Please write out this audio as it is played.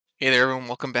Hey there, everyone.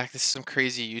 Welcome back. This is some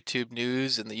crazy YouTube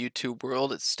news in the YouTube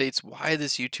world. It states why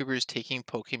this YouTuber is taking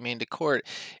Pokimane to court.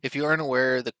 If you aren't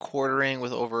aware, the Quartering,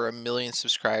 with over 1 million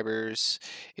subscribers,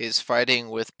 is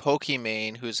fighting with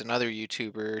Pokimane, who's another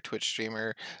YouTuber, Twitch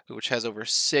streamer, which has over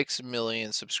 6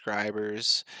 million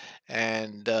subscribers.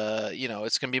 And,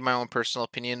 it's going to be my own personal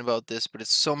opinion about this, but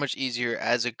it's so much easier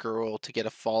as a girl to get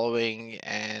a following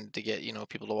and to get,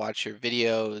 people to watch your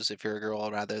videos if you're a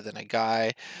girl rather than a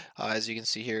guy, as you can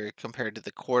see here, compared to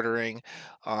the quartering.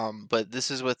 But this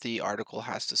is what the article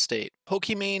has to state.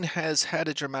 Pokimane has had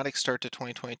a dramatic start to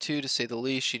 2022, to say the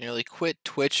least. She nearly quit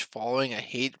Twitch following a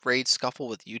hate raid scuffle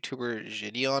with YouTuber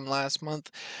Gideon last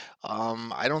month.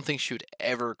 I don't think she would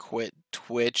ever quit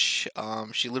Twitch.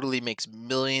 She literally makes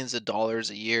millions of dollars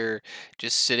a year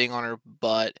just sitting on her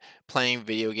butt playing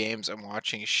video games and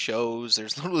watching shows.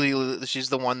 There's literally, she's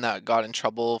the one that got in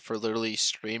trouble for literally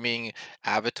streaming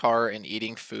Avatar and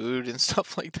eating food and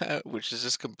stuff like that, which is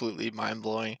just completely mind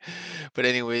blowing. But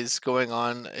anyways, going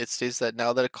on, it states that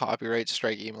now that a copyright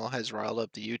strike email has riled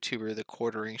up the YouTuber, the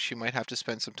quartering, she might have to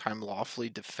spend some time lawfully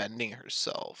defending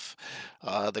herself.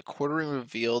 The quartering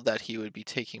revealed that he would be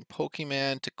taking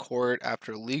Pokimane to court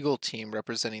after a legal team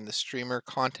representing the streamer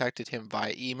contacted him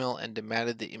via email and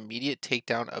demanded the immediate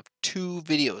takedown of 2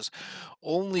 videos.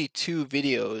 Only 2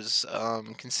 videos,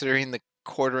 considering the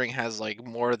quartering has like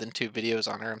more than 2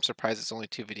 videos on her. I'm surprised it's only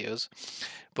 2 videos.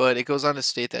 But it goes on to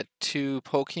state that to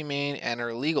Pokimane and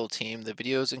her legal team, the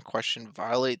videos in question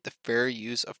violate the fair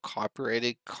use of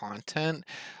copyrighted content.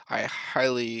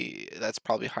 That's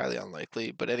probably highly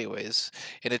unlikely. But anyways,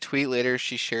 in a tweet later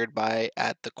she shared by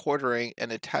at the quartering,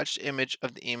 an attached image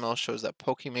of the email shows that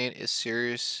Pokimane is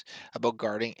serious about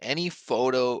guarding any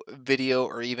photo, video,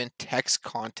 or even text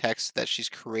context that she's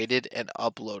created and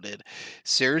uploaded.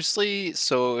 Seriously?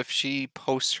 So if she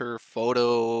posts her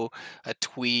photo, a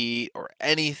tweet, or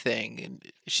anything, and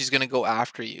she's gonna go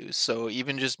after you. So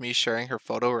even just me sharing her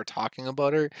photo or talking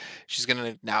about her, she's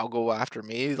gonna now go after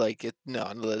me. Like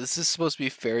no, this is supposed to be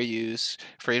fair use,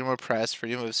 freedom of press,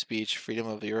 freedom of speech, freedom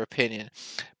of your opinion.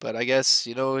 But I guess,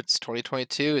 it's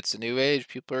 2022, it's a new age.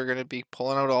 People are gonna be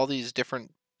pulling out all these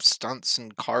different stunts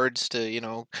and cards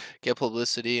to, get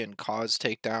publicity and cause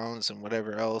takedowns and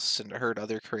whatever else and to hurt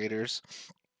other creators.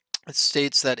 It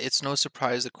states that it's no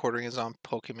surprise that quartering is on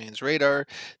Pokimane's radar.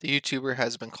 The YouTuber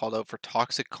has been called out for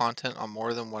toxic content on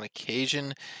more than one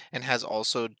occasion and has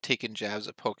also taken jabs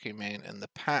at Pokimane in the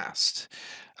past.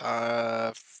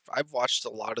 I've watched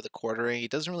a lot of the quartering. He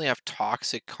doesn't really have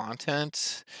toxic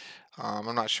content.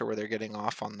 I'm not sure where they're getting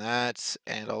off on that,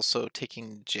 and also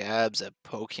taking jabs at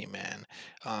Pokimane.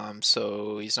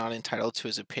 So he's not entitled to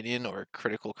his opinion or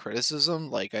critical criticism.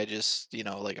 Like I just,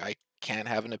 like I can't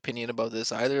have an opinion about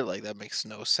this either. Like that makes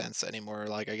no sense anymore.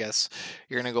 Like I guess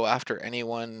you're gonna go after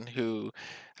anyone who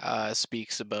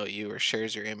speaks about you or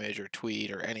shares your image or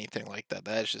tweet or anything like that.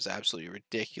 That's just absolutely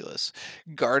ridiculous.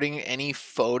 Guarding any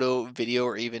photo, video,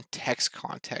 or even text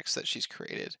context that she's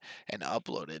created and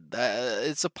uploaded. That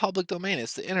it's a public domain.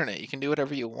 It's the internet. You can do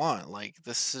whatever you want. Like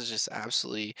this is just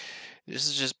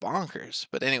bonkers.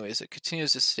 But anyways, it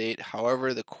continues to state,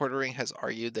 however, the quartering has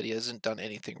argued that he hasn't done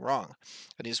anything wrong,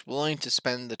 and he's willing to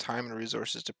spend the time and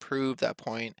resources to prove that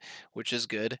point, which is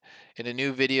good. In a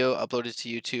new video uploaded to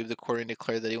YouTube, the quartering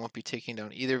declared that he won't be taking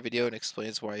down either video and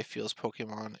explains why he feels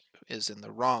Pokemon is in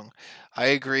the wrong. I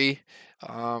agree,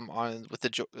 on with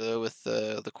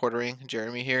the quartering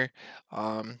Jeremy here.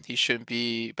 He shouldn't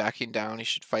be backing down. He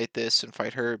should fight this and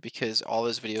fight her because all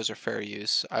his videos are fair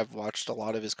use. I've watched a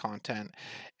lot of his content,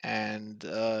 and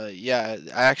yeah,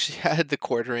 I actually had the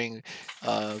quartering,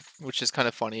 which is kind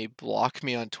of funny, block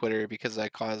me on Twitter because I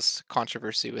caused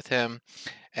controversy with him,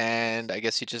 and I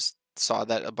guess he just saw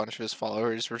that a bunch of his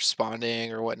followers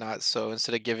responding or whatnot. So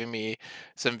instead of giving me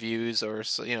some views or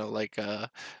like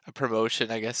a promotion,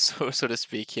 I guess so to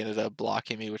speak, he ended up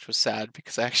blocking me, which was sad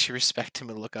because I actually respect him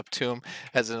and look up to him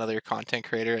as another content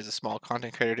creator, as a small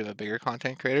content creator to a bigger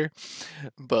content creator.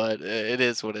 But it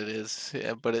is what it is.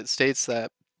 Yeah, but it states that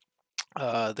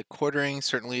the quartering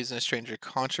certainly isn't a stranger to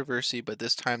controversy, but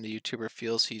this time the YouTuber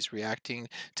feels he's reacting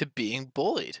to being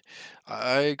bullied.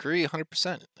 I agree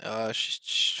 100%.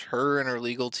 Her and her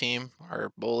legal team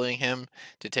are bullying him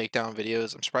to take down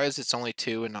videos. I'm surprised it's only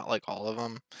 2 and not like all of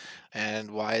them.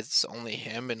 And why it's only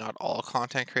him and not all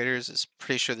content creators is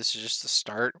pretty sure this is just the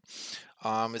start.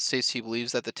 It states he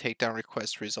believes that the takedown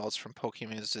request results from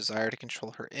Pokimane's desire to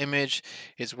control her image.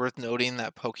 It's worth noting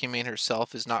that Pokimane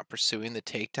herself is not pursuing the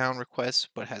takedown request,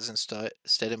 but has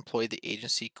instead employed the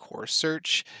agency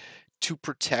Corsearch to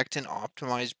protect and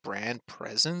optimize brand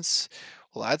presence.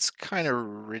 Well, that's kind of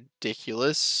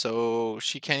ridiculous. So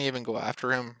she can't even go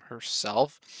after him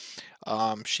herself.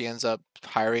 She ends up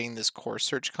hiring this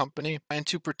Corsearch company and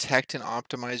to protect and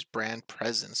optimize brand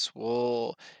presence.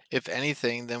 Well, if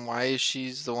anything, then why is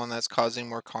she's the one that's causing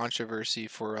more controversy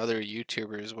for other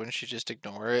YouTubers? Wouldn't she just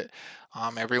ignore it?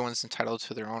 Everyone's entitled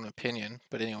to their own opinion.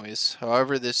 But anyways,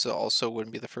 however, this also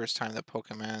wouldn't be the first time that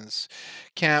Pokemon's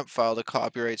Camp filed a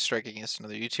copyright strike against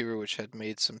another YouTuber, which had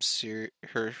made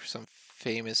her some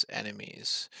famous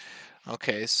enemies.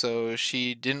 Okay, so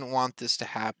she didn't want this to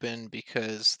happen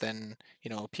because then,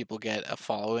 people get a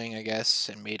following, I guess,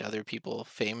 and made other people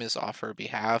famous off her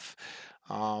behalf.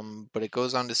 But it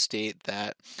goes on to state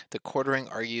that the quartering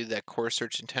argued that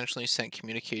Corsearch intentionally sent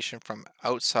communication from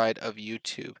outside of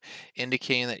YouTube,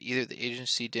 indicating that either the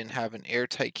agency didn't have an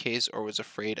airtight case or was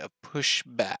afraid of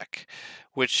pushback,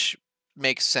 which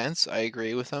makes sense. I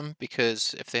agree with them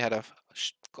because if they had a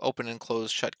open and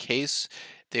closed shut case,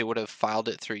 they would have filed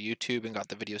it through YouTube and got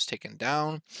the videos taken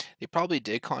down. They probably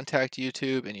did contact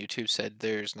YouTube, and YouTube said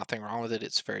there's nothing wrong with it,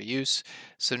 it's fair use.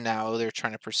 So now they're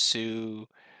trying to pursue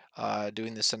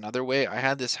doing this another way. I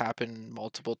had this happen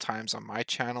multiple times on my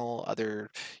channel.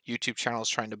 Other YouTube channels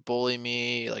trying to bully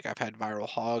me. Like I've had Viral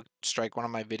Hog strike one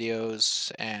of my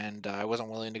videos, and I wasn't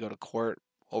willing to go to court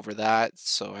over that,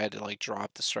 so I had to like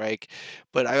drop the strike.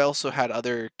 But I also had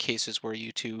other cases where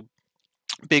YouTube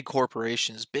big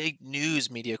corporations, big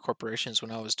news media corporations,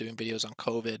 when I was doing videos on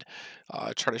COVID,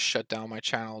 try to shut down my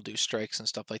channel, do strikes and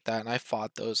stuff like that. And I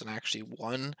fought those and actually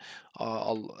won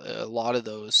a lot of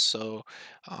those. So,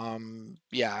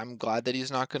 yeah, I'm glad that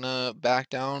he's not gonna back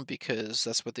down because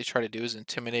that's what they try to do is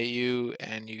intimidate you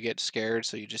and you get scared.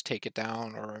 So you just take it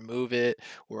down or remove it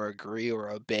or agree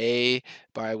or obey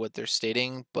by what they're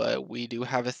stating. But we do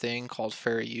have a thing called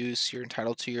fair use. You're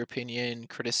entitled to your opinion,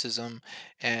 criticism,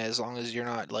 as long as you're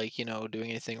not like doing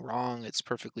anything wrong, it's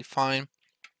perfectly fine.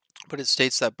 But it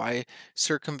states that by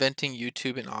circumventing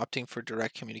YouTube and opting for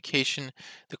direct communication,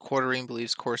 the quartering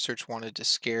believes Corsearch wanted to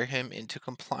scare him into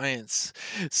compliance,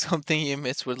 something he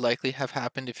admits would likely have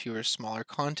happened if you were a smaller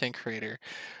content creator.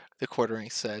 The quartering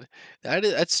said.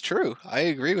 That's true. I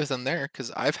agree with him there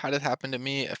because I've had it happen to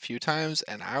me a few times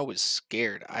and I was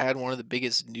scared. I had one of the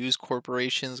biggest news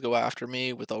corporations go after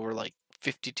me with over like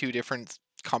 52 different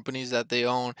companies that they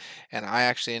own, and I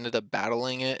actually ended up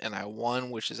battling it and I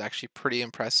won, which is actually pretty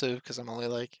impressive because I'm only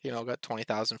like, got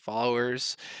 20,000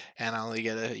 followers and I only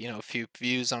get a few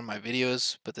views on my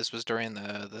videos. But this was during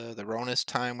the Rona's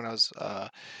time when I was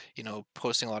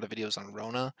posting a lot of videos on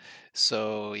Rona.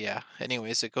 So yeah,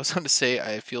 anyways, it goes on to say,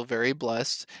 I feel very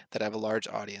blessed that I have a large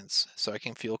audience. So I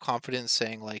can feel confident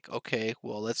saying like, okay,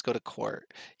 well, let's go to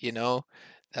court. You know,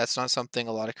 that's not something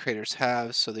a lot of creators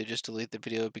have, so they just delete the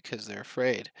video because they're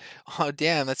afraid. Oh,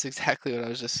 damn, that's exactly what I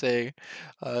was just saying.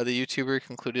 The YouTuber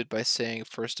concluded by saying,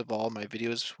 first of all, my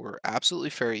videos were absolutely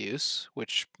fair use,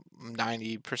 which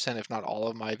 90%, if not all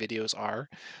of my videos are.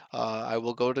 I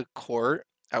will go to court.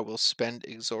 I will spend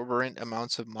exorbitant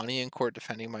amounts of money in court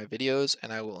defending my videos,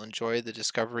 and I will enjoy the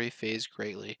discovery phase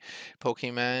greatly.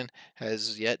 Pokimane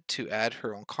has yet to add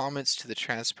her own comments to the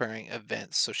transparent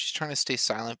events, so she's trying to stay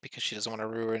silent because she doesn't want to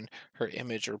ruin her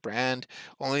image or brand.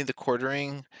 Only the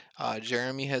quartering,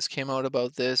 Jeremy has came out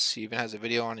about this. He even has a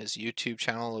video on his YouTube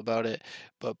channel about it,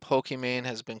 but Pokimane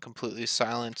has been completely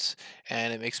silent,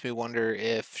 and it makes me wonder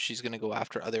if she's going to go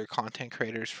after other content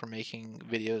creators for making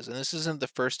videos. And this isn't the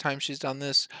first time she's done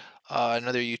this.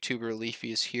 Another YouTuber,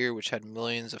 Leafy is Here, which had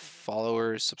millions of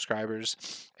followers, subscribers,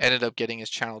 ended up getting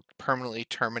his channel permanently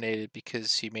terminated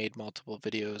because he made multiple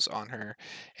videos on her,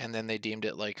 and then they deemed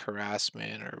it like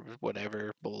harassment or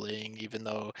whatever, bullying, even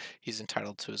though he's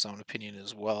entitled to his own opinion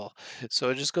as well. So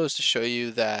it just goes to show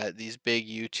you that these big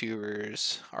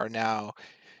YouTubers are now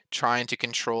trying to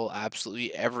control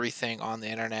absolutely everything on the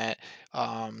internet.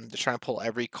 They're trying to pull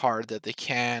every card that they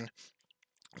can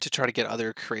to try to get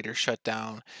other creators shut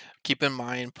down. Keep in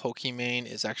mind, Pokimane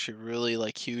is actually really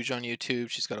like huge on YouTube.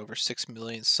 She's got over 6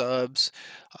 million subs.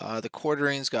 The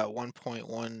Quartering's got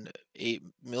 1.18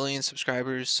 million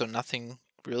subscribers, so nothing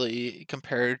really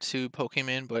compared to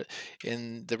Pokimane, but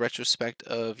in the retrospect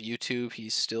of YouTube,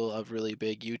 he's still a really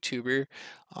big YouTuber.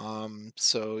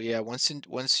 So yeah,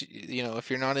 if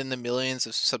you're not in the millions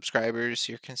of subscribers,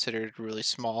 you're considered really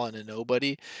small and a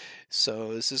nobody.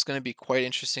 So this is going to be quite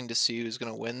interesting to see who's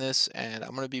going to win this, and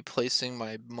I'm going to be placing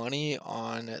my money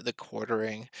on the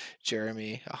quartering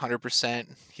Jeremy 100%.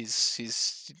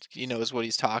 He knows what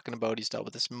he's talking about. He's dealt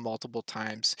with this multiple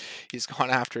times. He's gone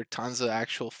after tons of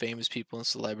actual famous people and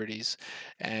celebrities.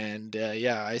 And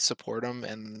yeah, I support him,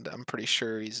 and I'm pretty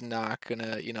sure he's not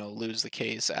gonna, lose the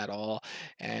case at all.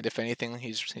 And if anything,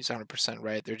 he's 100%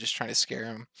 right. They're just trying to scare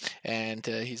him, and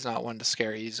he's not one to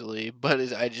scare easily. But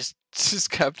I just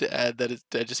just have to add that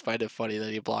I just find it funny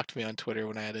that he blocked me on Twitter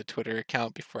when I had a Twitter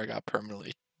account before I got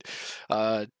permanently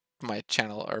uh my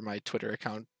channel or my Twitter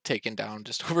account taken down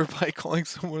just over by calling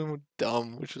someone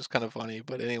dumb, which was kind of funny.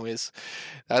 But anyways,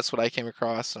 that's what I came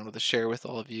across and I wanted to share with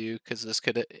all of you because this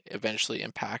could eventually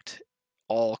impact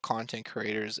all content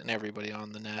creators and everybody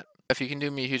on the net. If you can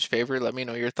do me a huge favor, let me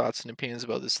know your thoughts and opinions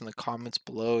about this in the comments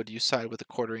below. Do you side with the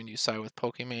quartering? Do you side with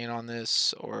Pokimane on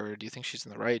this? Or do you think she's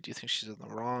in the right? Do you think she's in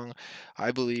the wrong?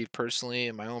 I believe personally,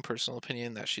 in my own personal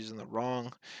opinion, that she's in the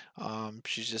wrong.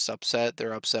 She's just upset.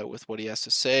 They're upset with what he has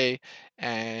to say.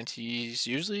 And he's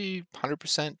usually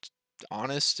 100%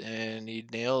 honest and he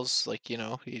nails, like,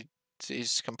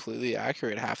 he's completely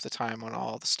accurate half the time on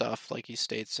all the stuff like he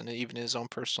states, and even his own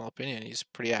personal opinion he's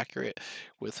pretty accurate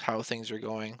with how things are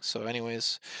going. So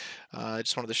anyways, I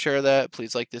just wanted to share that.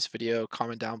 Please like this video,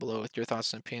 comment down below with your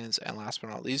thoughts and opinions, and last but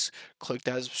not least, click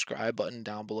that subscribe button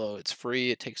down below. It's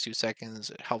free, it takes 2 seconds,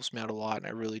 it helps me out a lot, and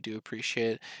I really do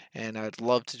appreciate it. And I'd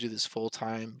love to do this full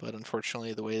time, but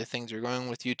unfortunately the way that things are going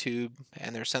with YouTube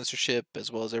and their censorship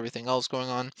as well as everything else going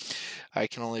on, I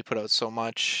can only put out so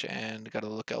much and got to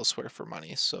look elsewhere for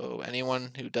money. So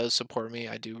anyone who does support me,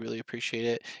 I do really appreciate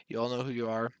it. You all know who you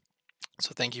are.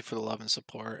 So thank you for the love and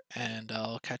support, and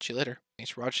I'll catch you later.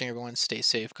 Thanks for watching, everyone. Stay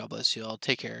safe. God bless you all.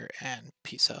 Take care, and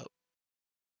peace out.